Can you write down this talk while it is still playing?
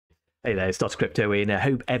Hey there, it's Dr. Crypto Ian. I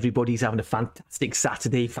hope everybody's having a fantastic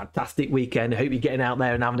Saturday, fantastic weekend. I hope you're getting out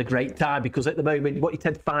there and having a great time, because at the moment, what you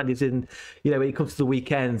tend to find is when it comes to the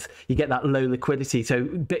weekends, you get that low liquidity. So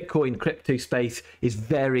Bitcoin crypto space is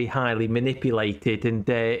very highly manipulated. And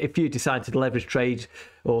if you decide to leverage trade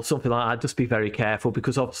or something like that, just be very careful,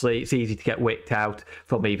 because obviously it's easy to get wicked out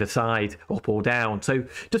from either side, up or down. So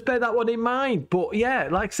just bear that one in mind. But yeah,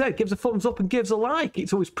 like I said, give us a thumbs up and give us a like.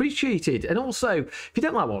 It's always appreciated. And also, if you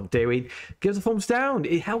don't like what I'm doing, give us a thumbs down.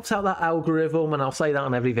 It helps out that algorithm, and I'll say that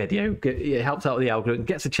on every video. It helps out the algorithm,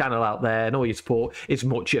 gets the channel out there, and all your support is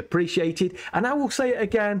much appreciated. And I will say it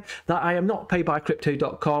again, that I am not paid by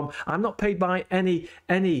crypto.com. I'm not paid by any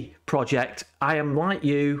project. I am like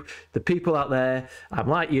you, the people out there. I'm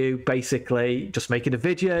like you, basically just making a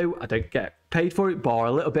video. I don't get paid for it, bar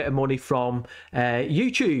a little bit of money from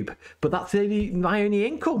YouTube, but that's my only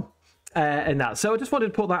income. And that, so I just wanted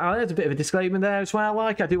to put that out there as a bit of a disclaimer there as well.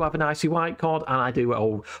 Like, I do have an IC card, and I do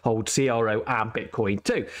hold CRO and Bitcoin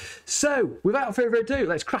too. So without further ado,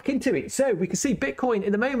 let's crack into it. So we can see Bitcoin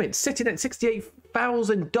in the moment sitting at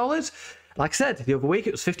 $68,000. Like I said, the other week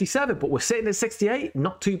it was 57, but we're sitting at 68,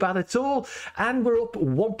 not too bad at all. And we're up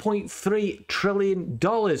 $1.3 trillion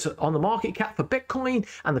on the market cap for Bitcoin,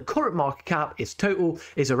 and the current market cap is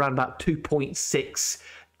around about $2.6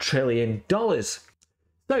 trillion.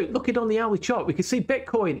 So looking on the hourly chart, we can see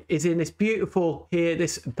Bitcoin is in this beautiful here,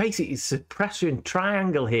 this basically suppression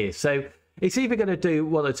triangle here. So it's either going to do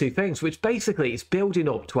one or two things, which basically it's building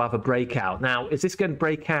up to have a breakout. Now, is this going to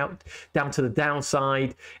break out down to the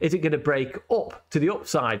downside? Is it going to break up to the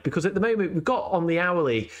upside? Because at the moment, we've got on the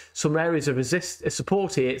hourly some areas of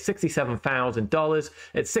support here at $67,000,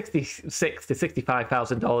 at $66,000 to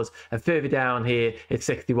 $65,000, and further down here it's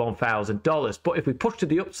 $61,000. But if we push to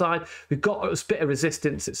the upside, we've got a bit of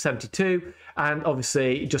resistance at 72, and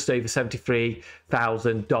obviously just over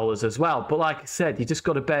 $73,000 as well. But like I said, you just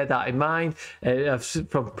got to bear that in mind.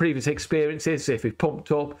 From previous experiences, if we've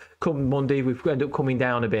pumped up, come Monday we end up coming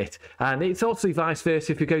down a bit, and it's also vice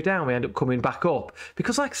versa. If we go down, we end up coming back up,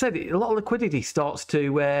 because like I said, a lot of liquidity starts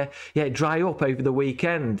to dry up over the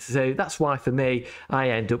weekend. So that's why for me,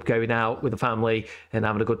 I end up going out with the family and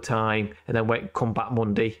having a good time, and then come back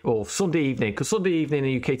Monday or Sunday evening, because Sunday evening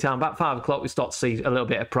in UK time about 5 o'clock we start to see a little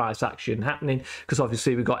bit of price action happening, because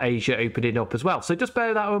obviously we've got Asia opening up as well. So just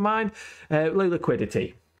bear that in mind. Low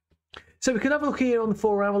liquidity. So we can have a look here on the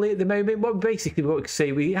 4 hourly at the moment. What we can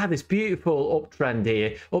see, we had this beautiful uptrend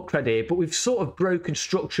here, but we've sort of broken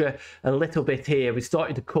structure a little bit here. We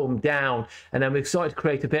started to come down, and then we've started to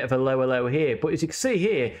create a bit of a lower low here. But as you can see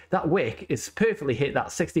here, that wick is perfectly hit that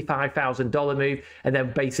 $65,000 move, and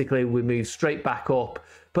then basically we move straight back up.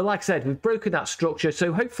 But like I said, we've broken that structure.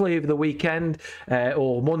 So hopefully over the weekend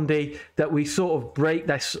or Monday that we sort of break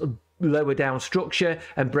this lower down structure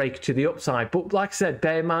and break to the upside. But like I said,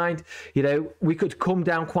 bear in mind, we could come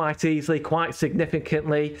down quite easily, quite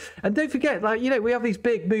significantly. And don't forget, we have these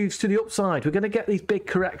big moves to the upside. We're going to get these big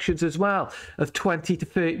corrections as well of 20 to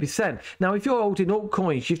 30%. Now, if you're holding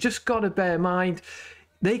altcoins, you've just got to bear in mind,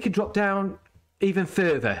 they could drop down even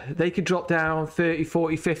further. They could drop down 30,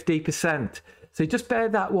 40, 50%. So just bear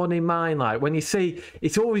that one in mind. Like, when you see,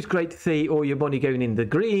 it's always great to see all your money going in the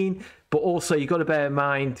green, but also you've got to bear in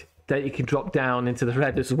mind that you can drop down into the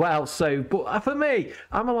red as well. So, but for me,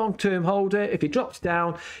 I'm a long-term holder. If it drops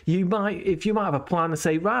down, you might have a plan and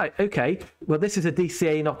say, right, okay, well, this is a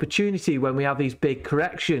DCA opportunity when we have these big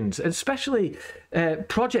corrections, and especially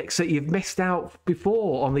projects that you've missed out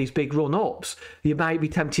before on these big run-ups. You might be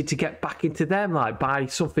tempted to get back into them, like buy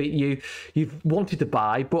something you've wanted to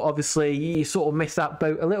buy, but obviously you sort of missed that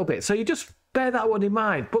boat a little bit. So you just bear that one in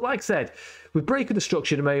mind. But like I said, we're breaking the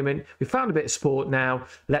structure at the moment. We've found a bit of support now.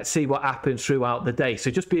 Let's see what happens throughout the day.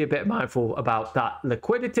 So just be a bit mindful about that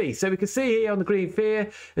liquidity. So we can see here on the green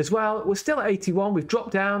fear as well, we're still at 81. We've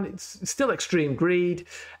dropped down. It's still extreme greed.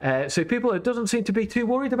 So people doesn't seem to be too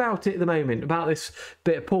worried about it at the moment, about this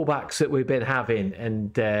bit of pullbacks that we've been having.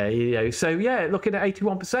 And, so yeah, looking at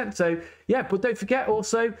 81%. So yeah, but don't forget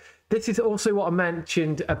also, this is also what I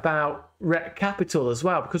mentioned about REC Capital as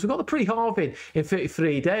well, because we've got the pre-halving in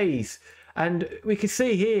 33 days. And we can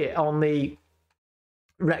see here on the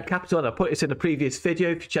REC Capital, and I put this in a previous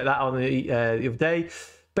video, if you check that on the other day,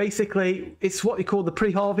 basically it's what they call the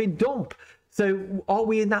pre-halving dump. So are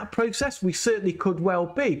we in that process? We certainly could well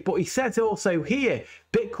be. But he says also here,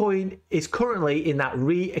 Bitcoin is currently in that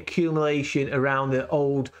reaccumulation around the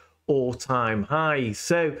old all-time highs.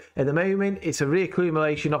 So at the moment, it's a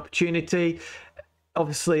reaccumulation opportunity.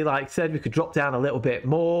 Obviously, like I said, we could drop down a little bit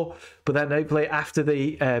more, but then hopefully after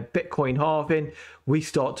the Bitcoin halving, we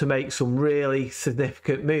start to make some really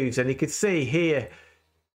significant moves. And you can see here,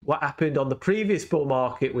 what happened on the previous bull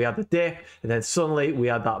market. We had the dip, and then suddenly we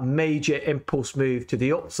had that major impulse move to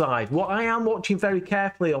the upside. What I am watching very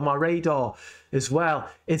carefully on my radar as well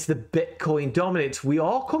is the Bitcoin dominance. We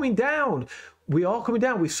are coming down.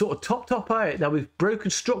 We've sort of topped up out. Now we've broken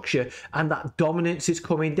structure, and that dominance is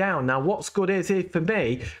coming down. Now what's good is it for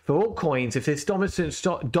me, for altcoins, if this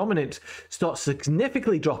dominance starts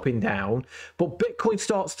significantly dropping down, but Bitcoin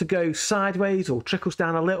starts to go sideways or trickles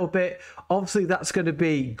down a little bit, obviously that's going to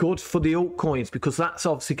be good for the altcoins, because that's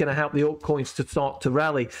obviously going to help the altcoins to start to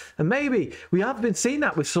rally. And maybe we have been seeing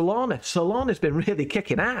that with Solana. Solana's been really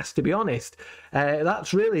kicking ass, to be honest.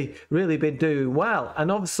 That's really been doing well. And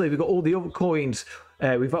obviously we've got all the other coins.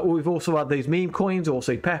 We've also had those meme coins,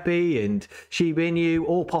 also Pepe and Shiba Inu,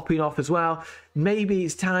 all popping off as well. Maybe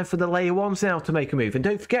it's time for the layer ones now to make a move. And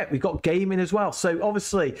don't forget, we've got gaming as well. So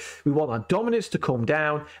obviously we want our dominance to come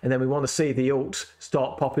down, and then we want to see the alts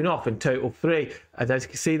start popping off in total 3. And as you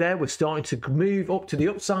can see there, we're starting to move up to the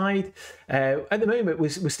upside. At the moment, we're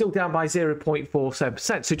still down by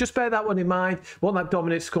 0.47%. So just bear that one in mind. Want that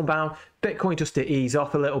dominance to come down, Bitcoin just to ease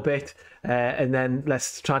off a little bit, and then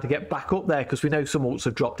let's try to get back up there, because we know some alts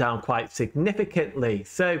have dropped down quite significantly.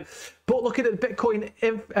 So, but looking at the Bitcoin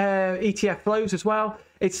ETF flows as well,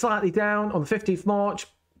 it's slightly down on the 15th March.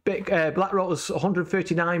 BlackRock was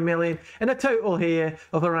 139 million, and a total here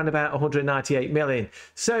of around about 198 million.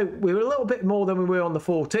 So we were a little bit more than we were on the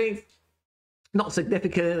 14th. Not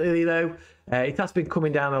significantly though. It has been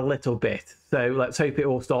coming down a little bit. So let's hope it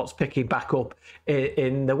all starts picking back up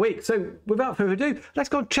in the week. So without further ado, let's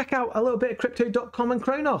go and check out a little bit of crypto.com and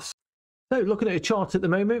Cronos. So looking at a chart at the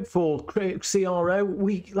moment for CRO,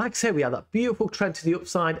 like I said, we had that beautiful trend to the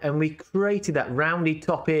upside, and we created that rounded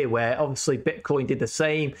top here where obviously Bitcoin did the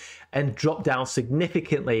same and dropped down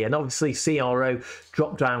significantly. And obviously CRO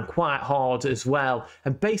dropped down quite hard as well,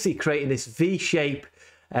 and basically creating this V-shape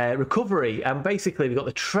recovery. And basically we've got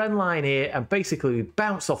the trend line here, and basically we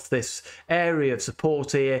bounce off this area of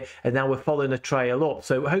support here, and now we're following a trail up.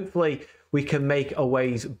 So hopefully we can make our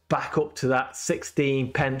ways back up to that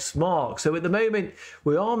 16 pence mark. So at the moment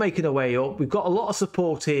we are making our way up. We've got a lot of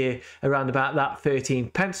support here around about that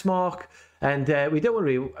 13 pence mark, and I don't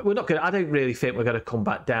really think we're going to come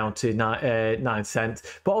back down to 9 cents.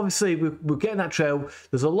 But obviously we're getting that trail.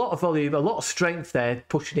 There's a lot of volume, a lot of strength there,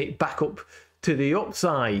 pushing it back up to the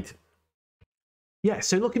upside. Yeah,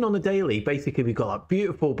 so looking on the daily, basically we've got that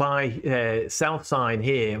beautiful buy sell sign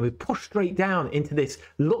here. We push straight down into this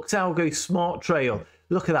Lux Algo smart trail.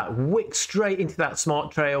 Look at that, wick straight into that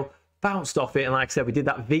smart trail, bounced off it, and like I said, we did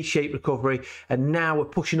that V-shaped recovery, and now we're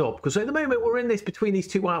pushing up, because at the moment we're in this between these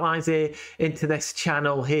two white lines here into this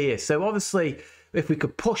channel here. So obviously if we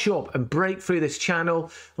could push up and break through this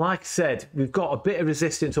channel, like I said, we've got a bit of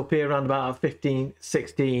resistance up here around about 15,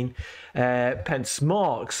 16 pence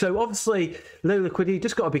mark. So obviously low liquidity,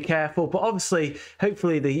 just got to be careful. But obviously,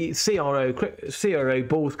 hopefully the CRO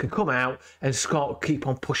bulls can come out and keep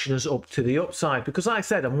on pushing us up to the upside. Because like I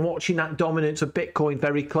said, I'm watching that dominance of Bitcoin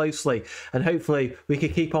very closely, and hopefully we can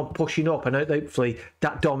keep on pushing up, and hopefully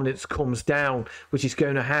that dominance comes down, which is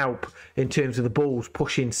going to help in terms of the bulls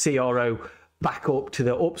pushing CRO back up to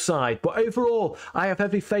the upside. But overall, I have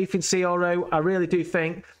every faith in CRO. I really do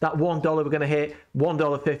think that $1 we're going to hit,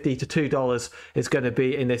 $1.50 to $2 is going to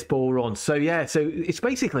be in this bull run. So yeah, so it's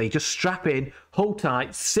basically just strap in, hold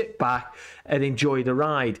tight, sit back and enjoy the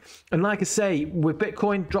ride. And like I say, with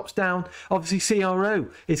Bitcoin drops down, obviously CRO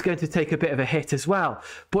is going to take a bit of a hit as well.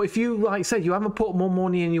 But if you, like I said, you haven't put more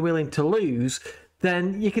money and you're willing to lose,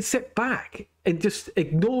 then you can sit back and just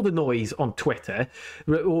ignore the noise on Twitter.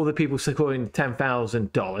 All the people calling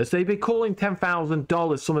 $10,000. They've been calling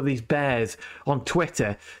 $10,000, some of these bears on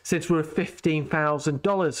Twitter, since we're at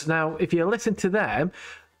 $15,000. Now, if you listen to them,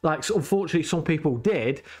 like unfortunately some people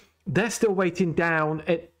did, they're still waiting down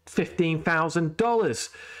at $15,000,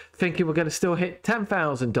 thinking we're going to still hit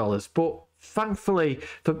 $10,000. But thankfully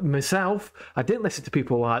for myself, I didn't listen to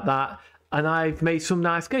people like that. And I've made some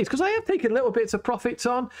nice gains, because I have taken little bits of profits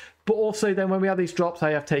on, but also then when we have these drops,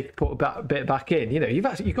 I have put a bit back in. You know, you've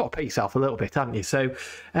got to pay yourself a little bit, haven't you? So,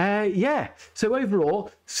 yeah. So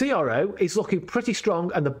overall, CRO is looking pretty strong,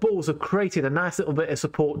 and the bulls have created a nice little bit of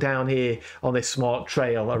support down here on this smart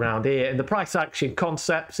trail around here. And the price action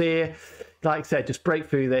concepts here, like I said, just break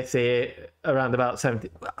through this here around about 70.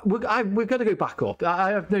 We're going to go back up.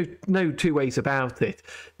 I have no two ways about it.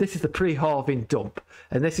 This is the pre-halving dump,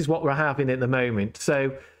 and this is what we're having at the moment.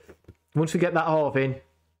 So once we get that halving,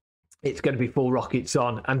 it's going to be full rockets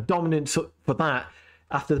on, and dominance for that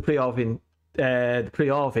after the pre-halving the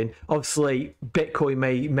pre-halving, obviously Bitcoin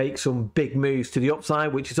may make some big moves to the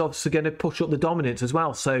upside, which is obviously going to push up the dominance as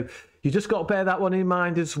well. So you just got to bear that one in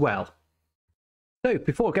mind as well. So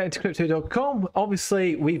before getting to crypto.com,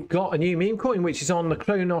 obviously we've got a new meme coin which is on the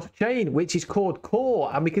Cronos chain, which is called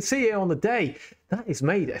Core, and we can see here on the day that is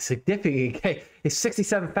made a significant gain. It's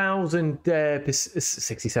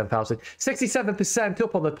 67%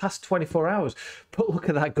 up on the past 24 hours. But look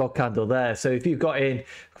at that God candle there. So if you've got in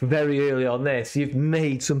very early on this, you've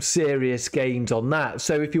made some serious gains on that.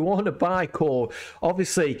 So if you want to buy Core,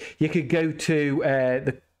 obviously you could go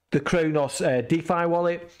to the Cronos DeFi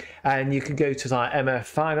wallet, and you can go to like MF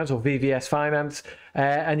Finance or VVS Finance,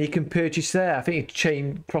 and you can purchase there. I think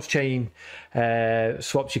cross-chain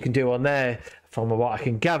swaps you can do on there, from what I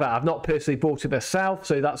can gather. I've not personally bought it myself,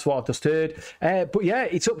 so that's what I've just heard. But yeah,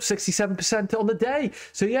 it's up 67% on the day.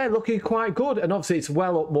 So yeah, looking quite good. And obviously it's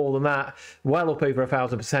well up more than that, well up over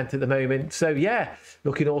 1,000% at the moment. So yeah,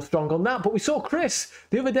 looking all strong on that. But we saw Chris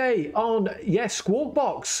the other day on, Squawk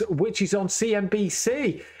Box, which is on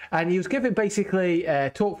CNBC. And he was giving basically a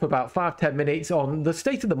talk for about 5-10 minutes on the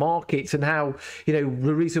state of the markets and how, the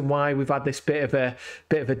reason why we've had this bit of a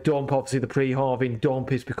dump. Obviously, the pre-halving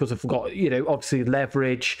dump is because we've got, obviously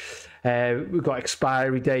leverage. We've got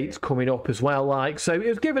expiry dates coming up as well. So it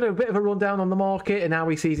was giving a bit of a rundown on the market and how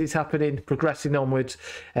he sees it's happening, progressing onwards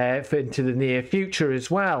into the near future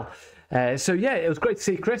as well. So yeah, it was great to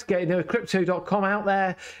see Chris getting crypto.com out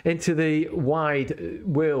there into the wide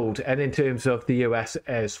world and in terms of the US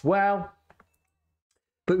as well.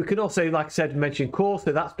 But we can also, like I said, mention Core.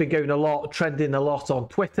 So that's been going trending a lot on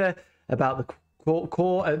Twitter about the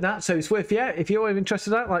Core and that. So it's worth, if you're interested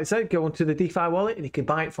in that, like I said, go onto the DeFi wallet and you can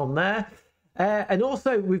buy it from there. And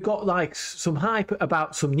also we've got some hype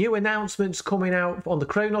about some new announcements coming out on the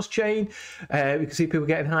Cronos chain. We can see people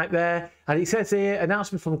getting hype there, and it says here,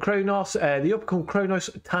 announcement from Cronos, the upcoming Cronos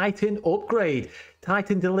Titan upgrade.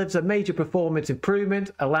 Titan delivers a major performance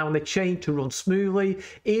improvement, allowing the chain to run smoothly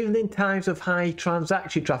even in times of high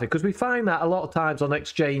transaction traffic, because we find that a lot of times on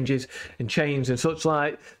exchanges and chains and such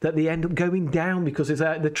like that, they end up going down because it's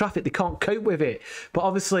the traffic, they can't cope with it. But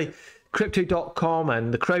obviously crypto.com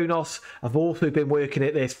and the Cronos have also been working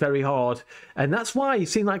at this very hard, and that's why you've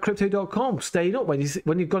seen crypto.com staying up when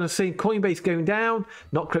you've gone and seen Coinbase going down.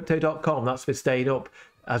 Not crypto.com, that's been staying up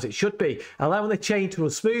as it should be, allowing the chain to run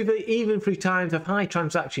smoothly even through times of high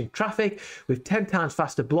transaction traffic with 10 times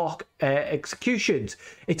faster block executions.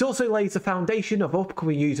 It also lays the foundation of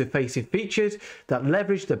upcoming user-facing features that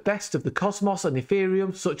leverage the best of the Cosmos and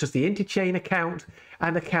Ethereum, such as the interchain account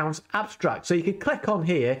and accounts abstract. So you can click on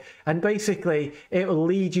here and basically it will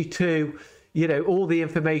lead you to all the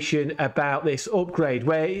information about this upgrade,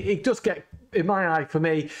 where it does get, in my eye, for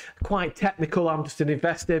me, quite technical. I'm just an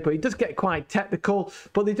investor, but it does get quite technical,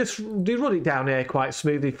 but they run it down here quite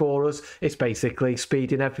smoothly for us. It's basically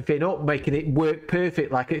speeding everything up, making it work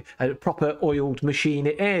perfect like a proper oiled machine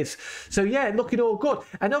it is. So yeah, looking all good.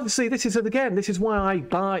 And obviously this is why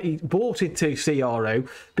I bought into CRO,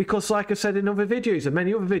 because like I said in other videos and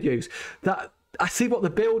many other videos, that I see what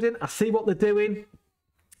they're building, I see what they're doing.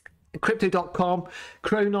 Crypto.com,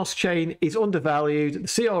 Cronos chain is undervalued, the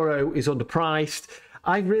CRO is underpriced.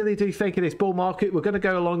 I really do think in this bull market we're going to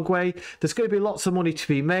go a long way. There's going to be lots of money to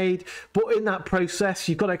be made, but in that process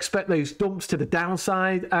you've got to expect those dumps to the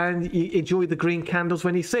downside and you enjoy the green candles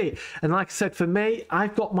when you see it. And like I said, for me,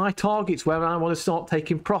 I've got my targets where I want to start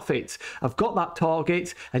taking profits. I've got that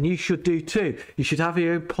target, and you should do too. You should have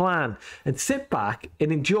your own plan and sit back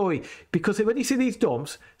and enjoy, because when you see these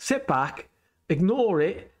dumps, sit back, ignore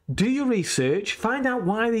it, do your research, find out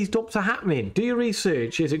why these dumps are happening. Do your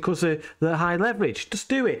research. Is it because of the high leverage? Just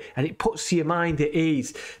do it, and it puts your mind at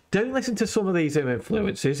ease. Don't listen to some of these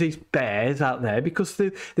influencers, these bears out there, because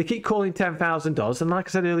they keep calling $10,000, and like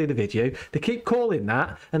I said earlier in the video, they keep calling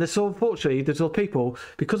that, and so unfortunately there's other people,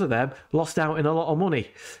 because of them, lost out in a lot of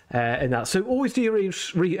money in that. So always do your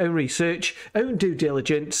own research, own due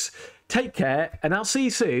diligence. Take care, and I'll see you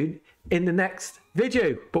soon in the next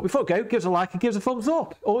video. But before I go, give us a like and give us a thumbs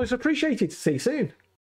up. Always appreciated. See you soon.